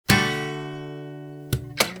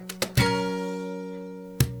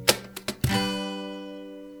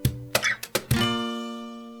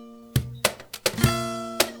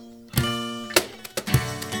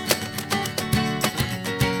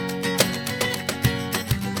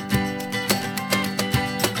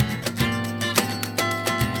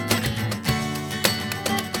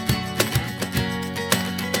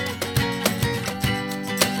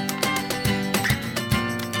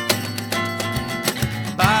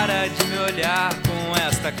olhar com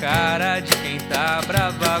esta cara de quem tá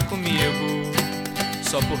brava comigo,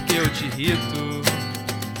 só porque eu te irrito.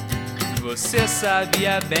 Você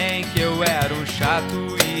sabia bem que eu era um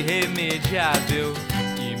chato irremediável,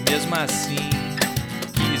 e mesmo assim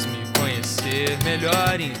quis me conhecer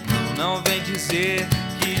melhor. Então não vem dizer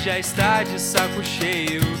que já está de saco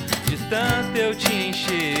cheio de tanto eu te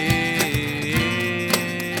encher.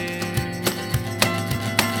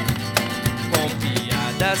 Com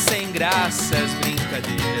piadas sem graças,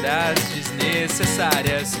 brincadeiras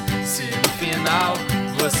desnecessárias, se no final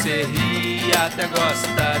você ri e até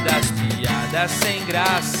gosta das piadas sem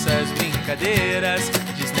graças, brincadeiras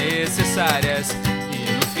desnecessárias,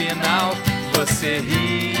 e no final você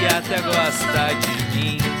ri e até gosta de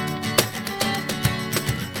mim.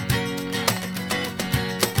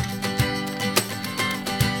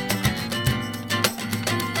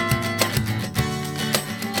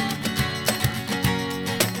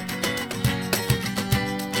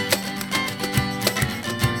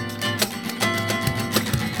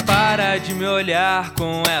 Para de me olhar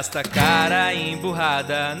com esta cara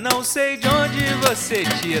emburrada, não sei de onde você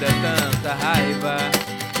tira tanta raiva,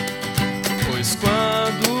 pois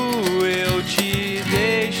quando eu te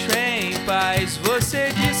deixo em paz,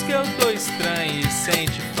 você diz que eu tô estranho e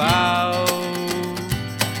sente falta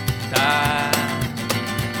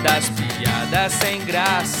das piadas sem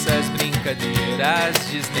graças, brincadeiras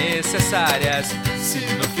desnecessárias, se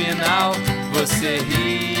no final você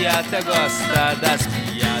ri e até gosta das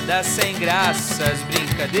piadas sem graças,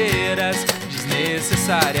 brincadeiras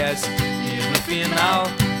desnecessárias, e no final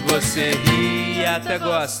você ri e até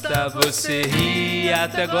gosta, você ri e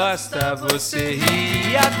até gosta, você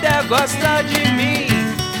ri e até gosta de mim.